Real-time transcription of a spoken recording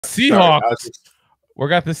Seahawks. Sorry, We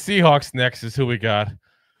got the Seahawks next. Is who we got.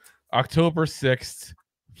 October 6th,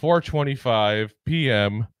 4:25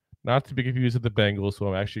 p.m. Not to be confused with the Bengals, who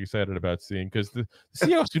I'm actually excited about seeing, because the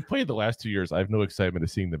Seahawks we played the last 2 years, I have no excitement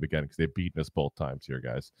of seeing them again because they've beaten us both times here,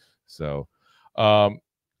 guys. So,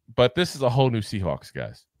 but this is a whole new Seahawks,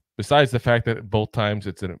 guys. Besides the fact that both times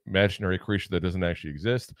it's an imaginary creature that doesn't actually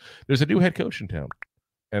exist, there's a new head coach in town.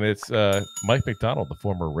 And it's Mike McDonald, the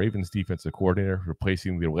former Ravens defensive coordinator,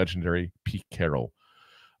 replacing the legendary Pete Carroll.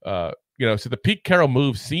 So the Pete Carroll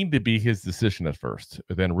move seemed to be his decision at first.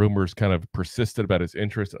 But then rumors kind of persisted about his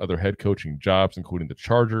interest in other head coaching jobs, including the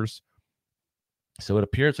Chargers. So it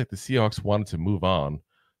appears like the Seahawks wanted to move on,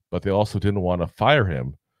 but they also didn't want to fire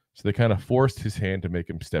him. So they kind of forced his hand to make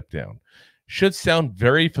him step down. Should sound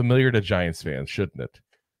very familiar to Giants fans, shouldn't it?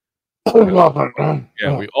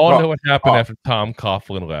 Yeah, we all know what happened after Tom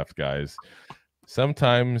Coughlin left, guys.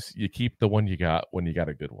 Sometimes you keep the one you got when you got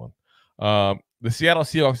a good one. The Seattle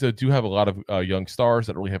Seahawks, though, do have a lot of young stars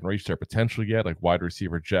that really haven't reached their potential yet, like wide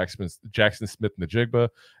receiver Jaxon Smith-Njigba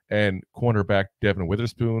and cornerback Devon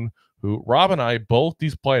Witherspoon, who Rob and I, both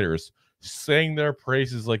these players, sang their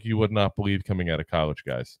praises like you would not believe coming out of college,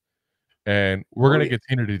 guys. And we're going to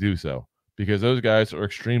continue to do so because those guys are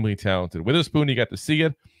extremely talented. Witherspoon, you got to see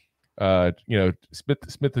it.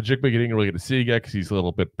 Smith-Njigba, you didn't really get to see yet because he's a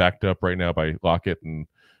little bit backed up right now by Lockett and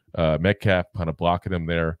Metcalf kind of blocking him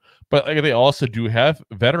there. But they also do have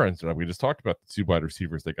veterans. We just talked about the two wide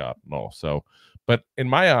receivers they got and all. So, but in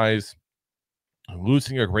my eyes,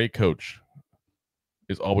 losing a great coach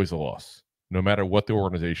is always a loss, no matter what the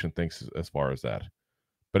organization thinks as far as that.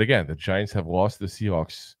 But again, the Giants have lost the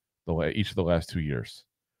Seahawks each of the last 2 years.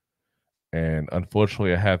 And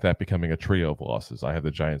unfortunately, I have that becoming a trio of losses. I have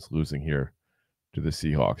the Giants losing here to the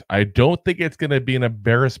Seahawks. I don't think it's going to be an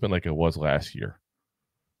embarrassment like it was last year.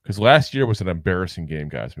 Because last year was an embarrassing game,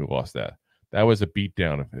 guys. We lost that. That was a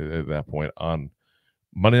beatdown at that point on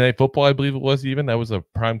Monday Night Football, I believe it was even. That was a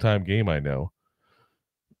primetime game, I know.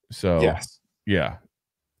 So, yes. Yeah.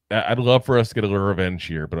 I'd love for us to get a little revenge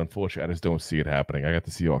here, but unfortunately, I just don't see it happening. I got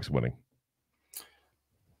the Seahawks winning.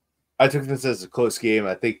 I took this as a close game.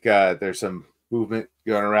 I think there's some movement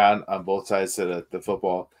going around on both sides of the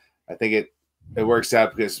football. I think it works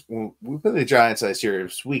out because when we played the Giants last year, it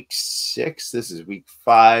was week 6. This is week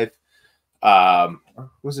 5.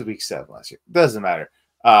 Was it week 7 last year? Doesn't matter.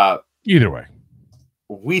 Either way.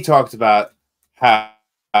 We talked about how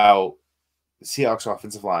the Seahawks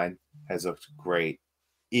offensive line has looked great,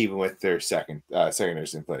 even with their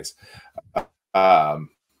secondaries in place. I'm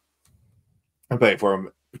playing for them.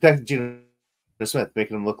 Protecting Geno Smith,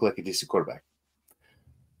 making him look like a decent quarterback.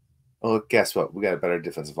 Well, guess what? We got a better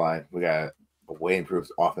defensive line. We got a way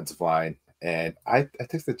improved offensive line. And I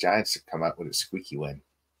think the Giants should come out with a squeaky win.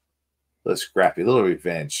 A little scrappy, a little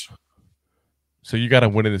revenge. So you got to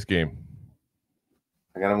win in this game.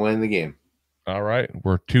 I got to win the game. All right.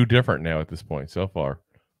 We're 2 different now at this point so far.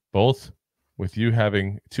 Both with you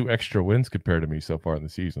having 2 extra wins compared to me so far in the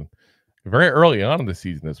season. Very early on in the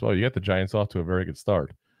season as well. You got the Giants off to a very good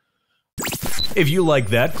start. If you like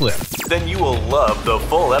that clip, then you will love the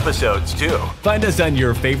full episodes too. Find us on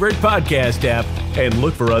your favorite podcast app and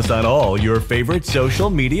look for us on all your favorite social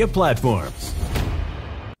media platforms.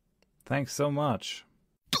 Thanks so much.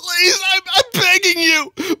 Please, I'm begging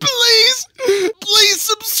you. Please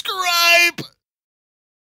subscribe.